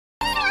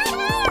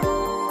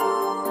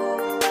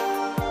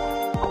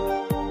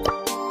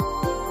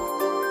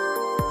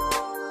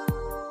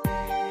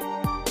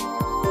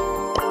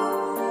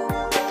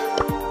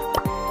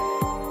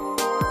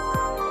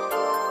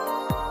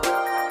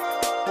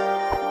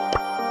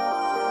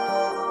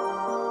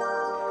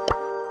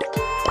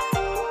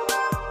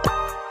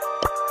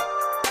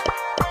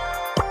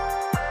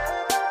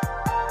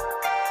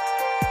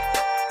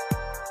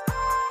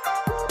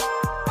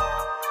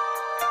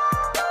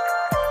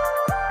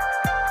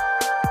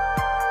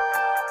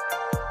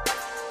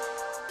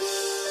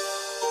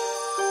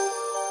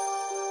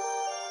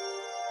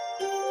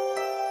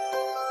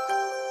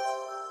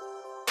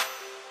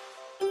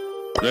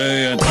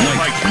Day and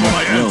night for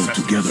my well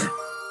together.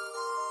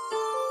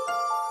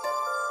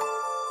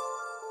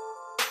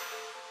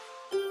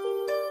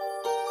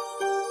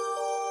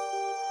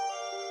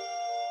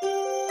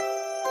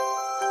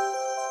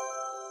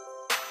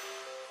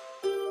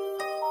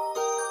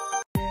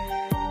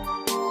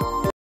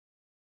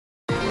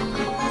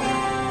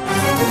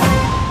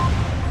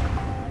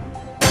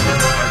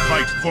 I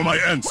fight for my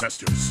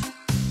ancestors.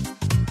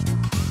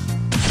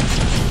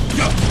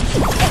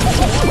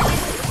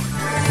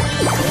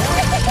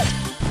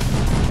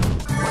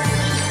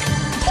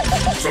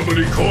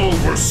 Somebody call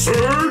for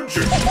Surge!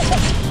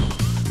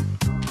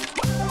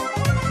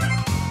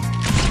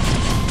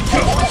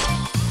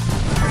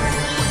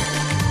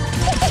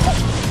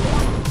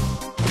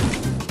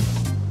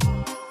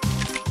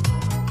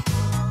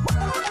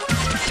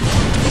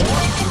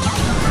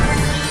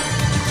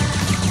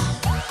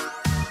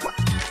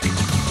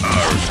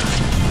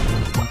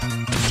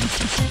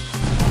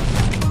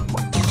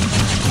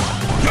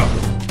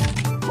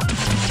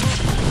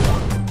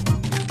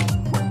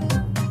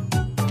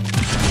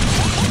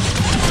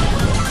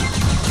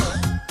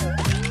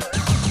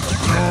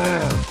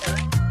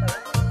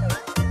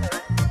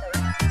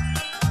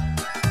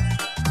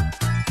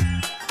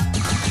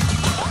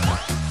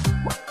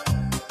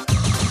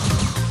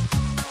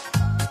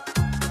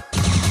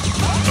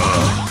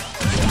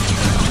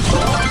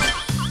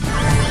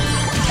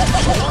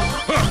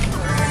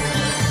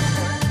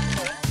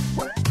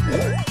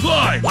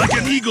 Fly like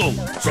an eagle!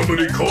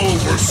 Somebody call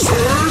for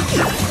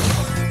Surge!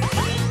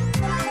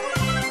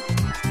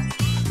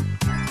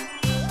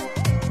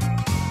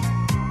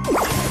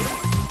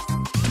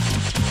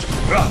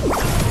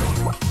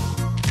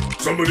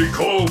 Somebody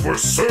call for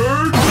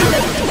Surge!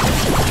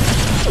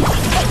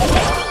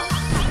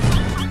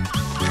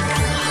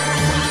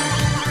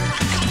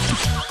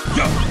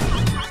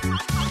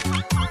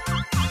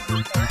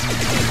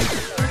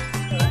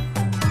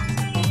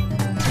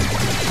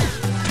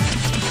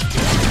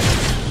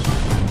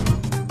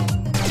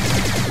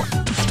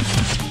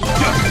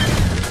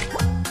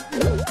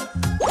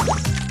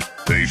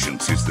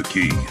 Patience is the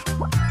key.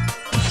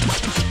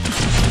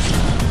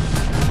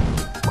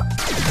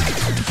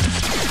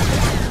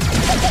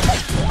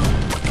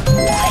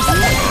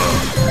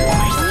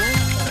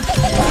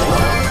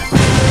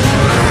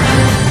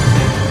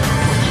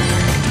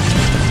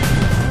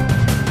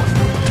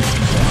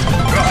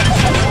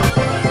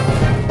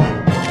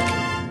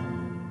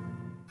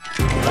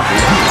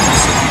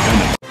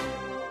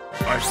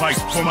 I fight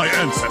for my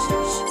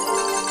ancestors.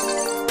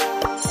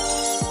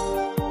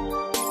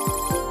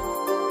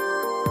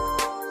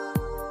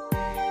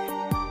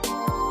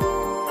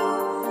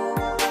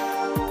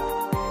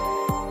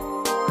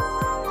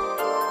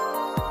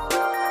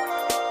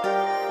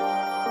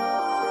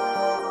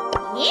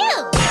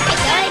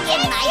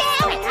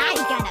 I'm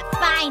gonna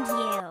find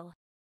you!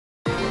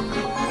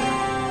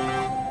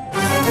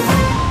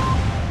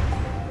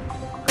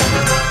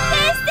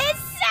 This is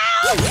so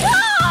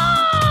cool!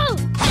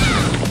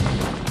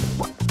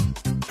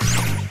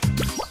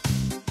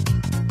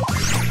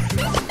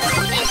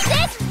 Is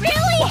this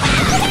really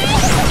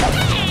happening?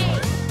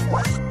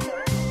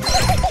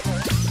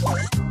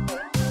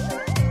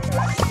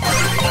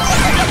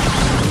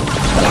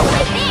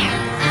 Over there!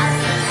 I'll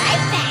be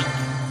right back!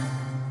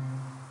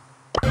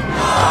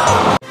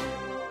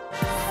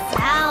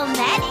 So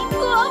many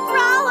cool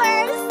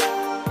brawlers!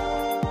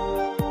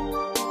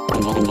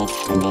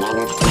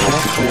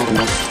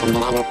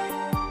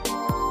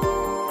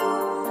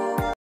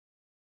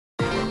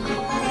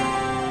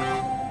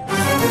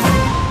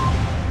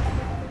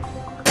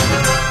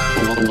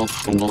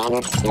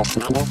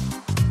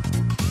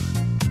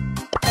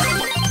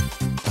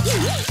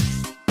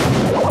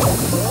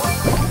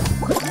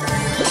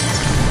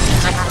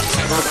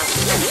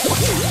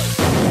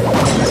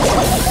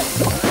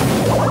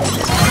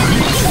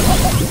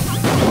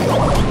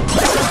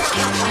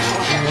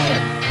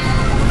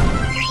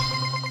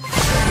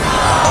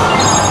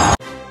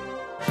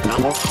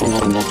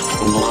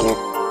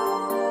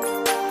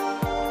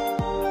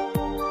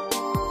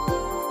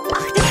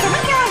 Did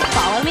someone here want to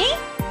follow me?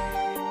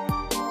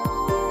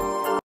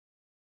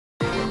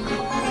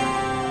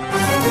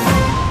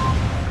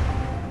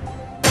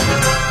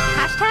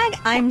 Hashtag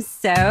I'm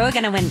so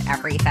gonna win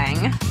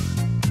everything.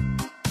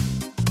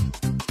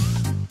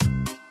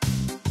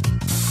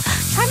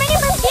 Try my new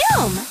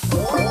perfume!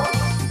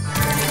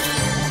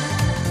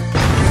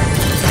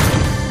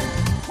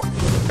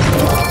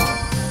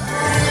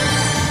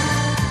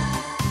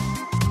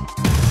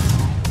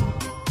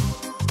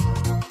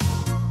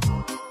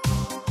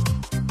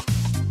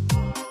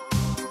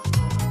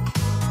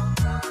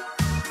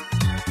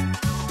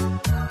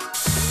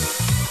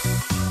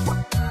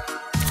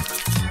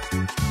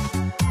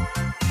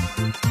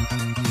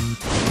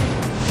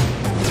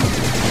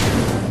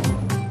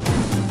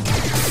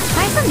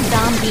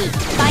 Zombie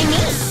by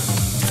me.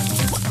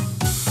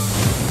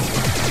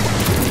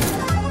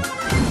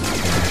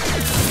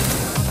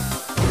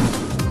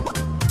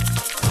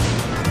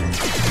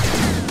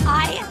 I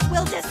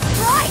will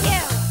destroy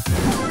you.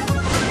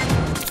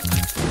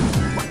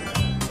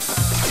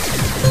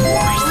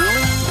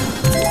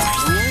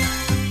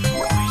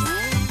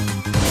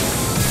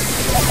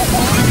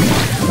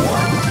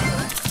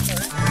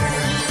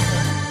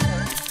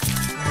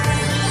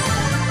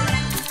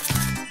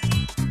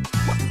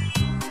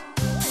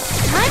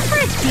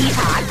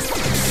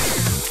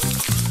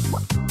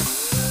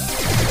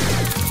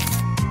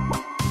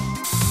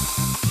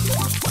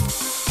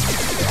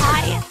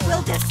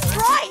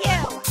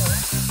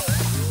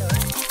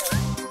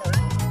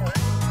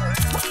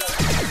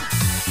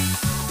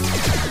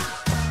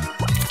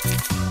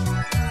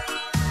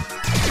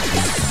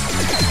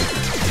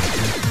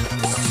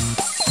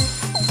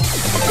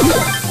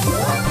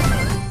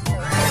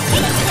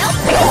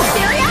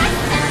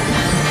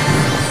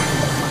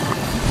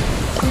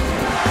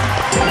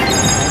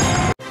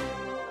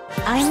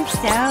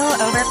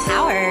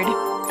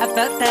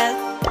 about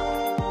this.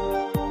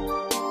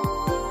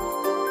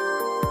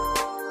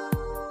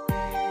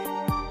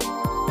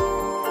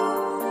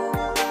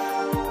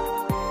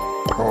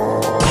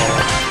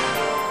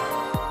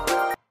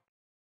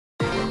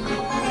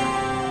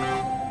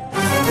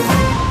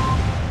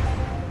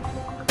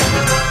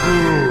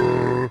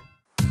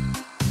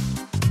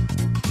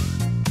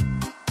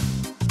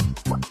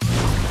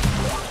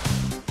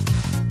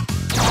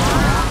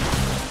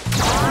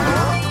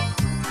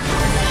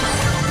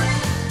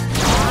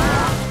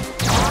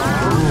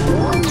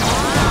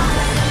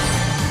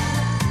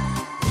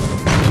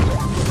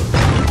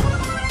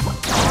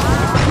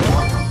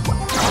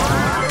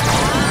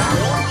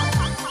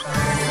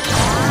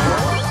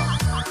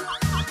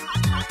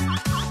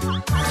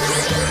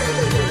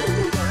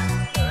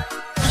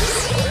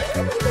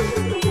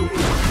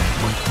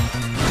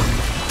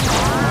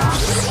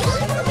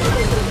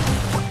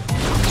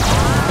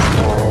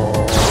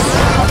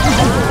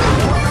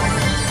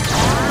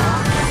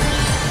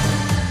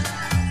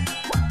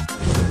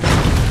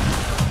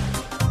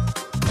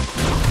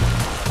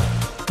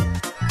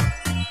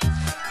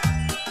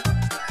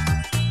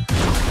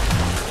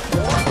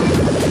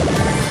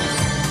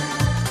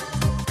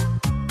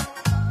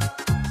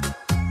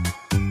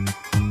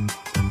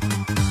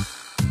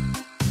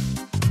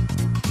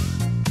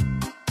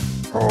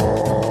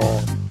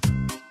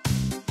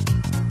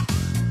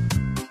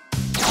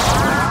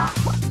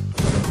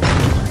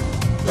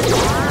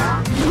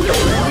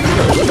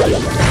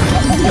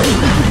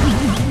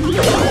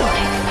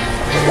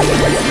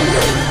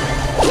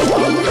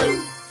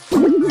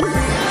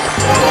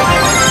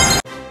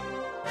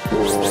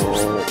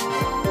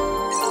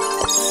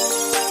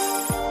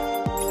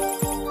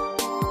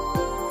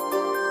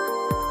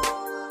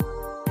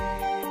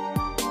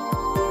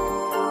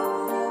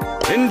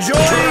 Enjoy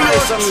Try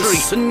your some treat.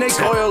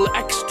 snake oil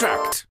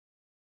extract.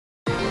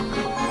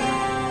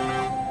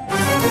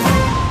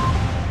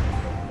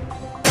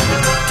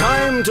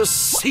 Time to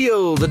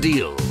seal the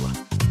deal.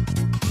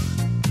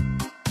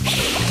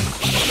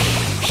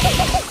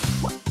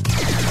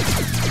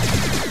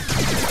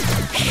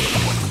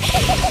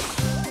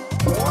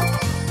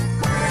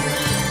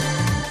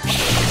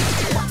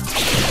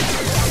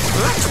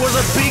 That was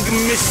a big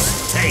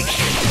mistake.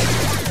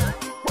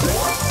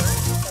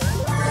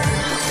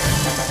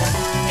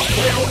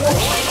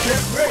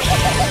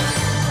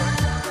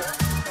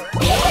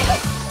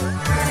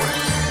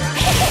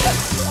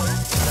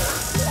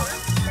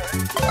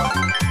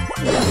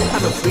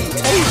 Have a free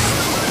taste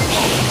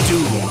of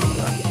doom.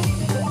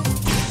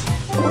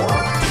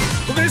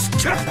 This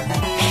cat!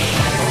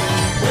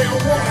 Player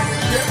one,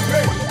 get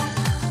ready!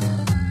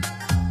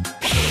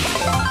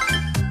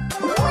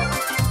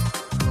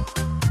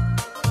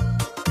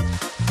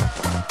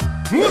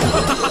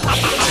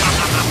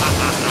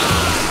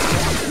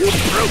 You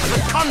broke the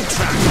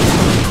contract!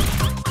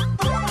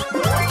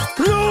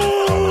 No!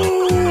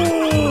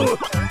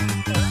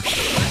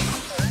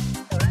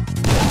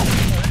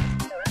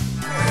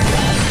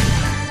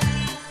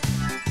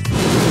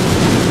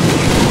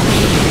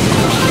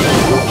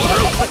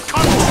 Broke the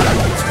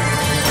contract!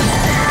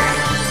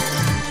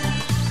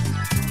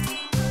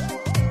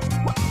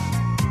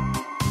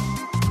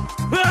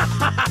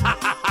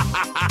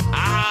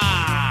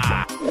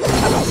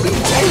 Have a free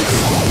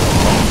taste!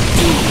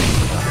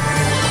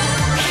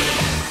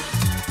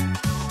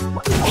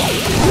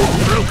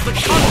 Broke the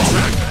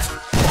contract!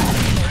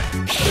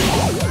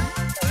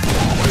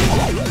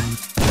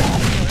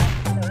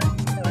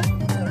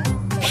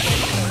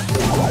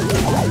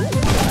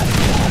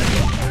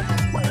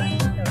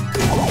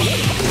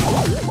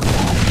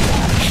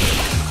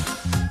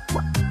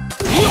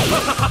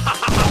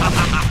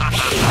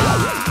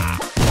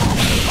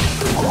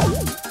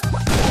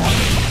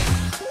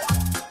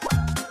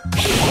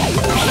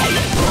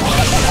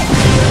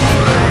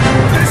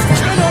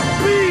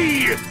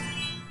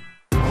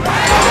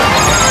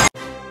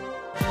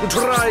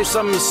 Try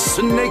some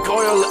snake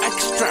oil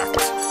extract.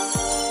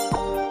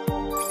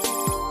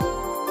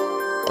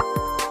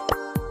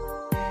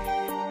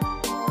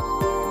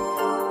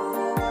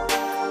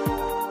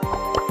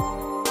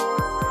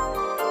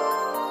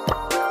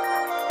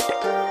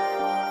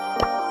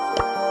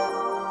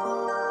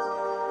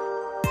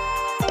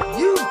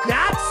 You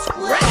got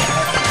scratched!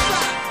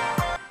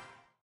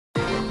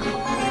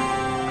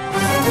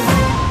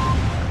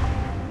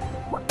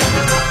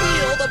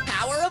 Feel the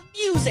power of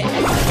music!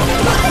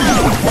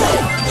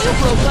 You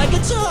broke my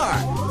guitar!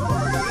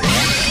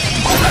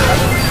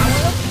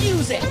 Power of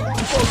music!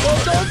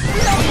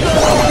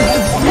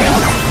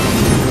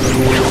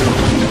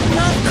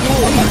 Not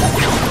cool!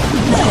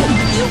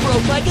 You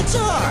broke my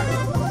guitar!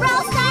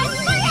 Brawl Stars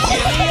forever!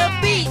 Give me a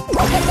beat!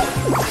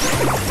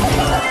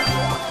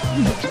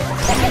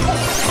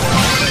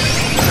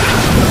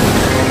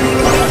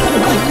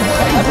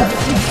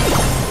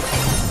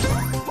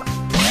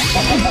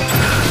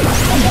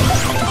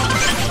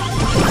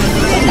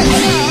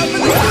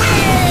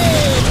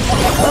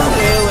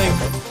 Failing.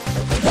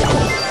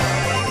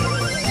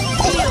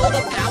 Feel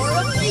the power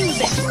of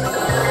music!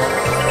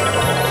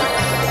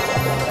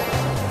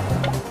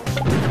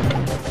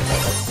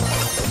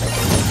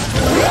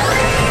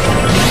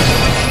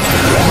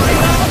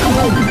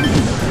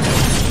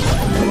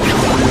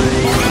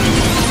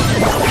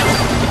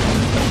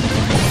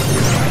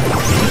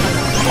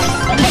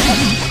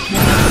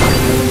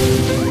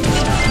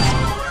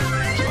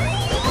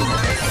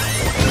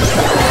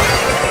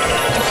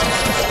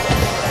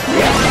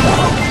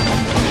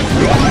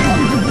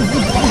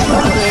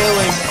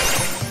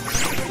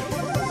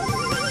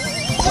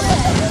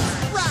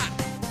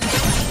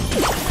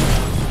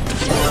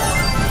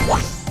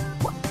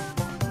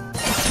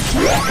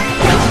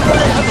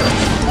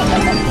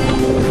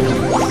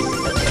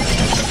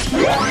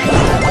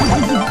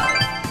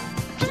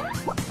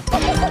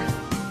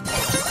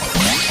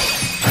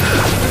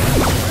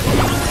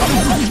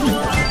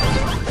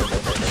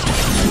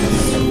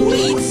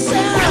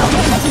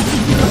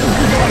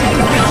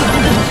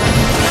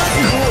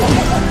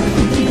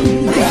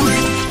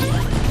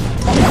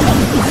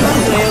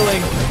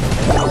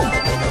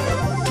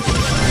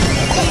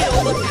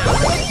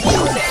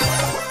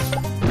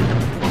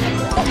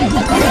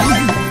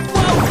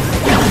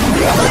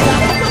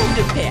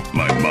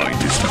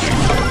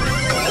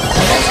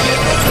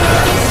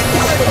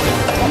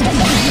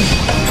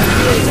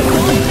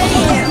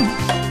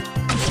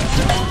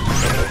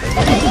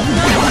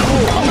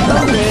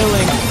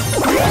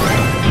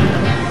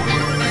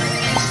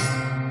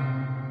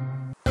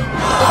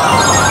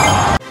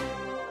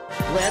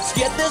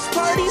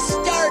 party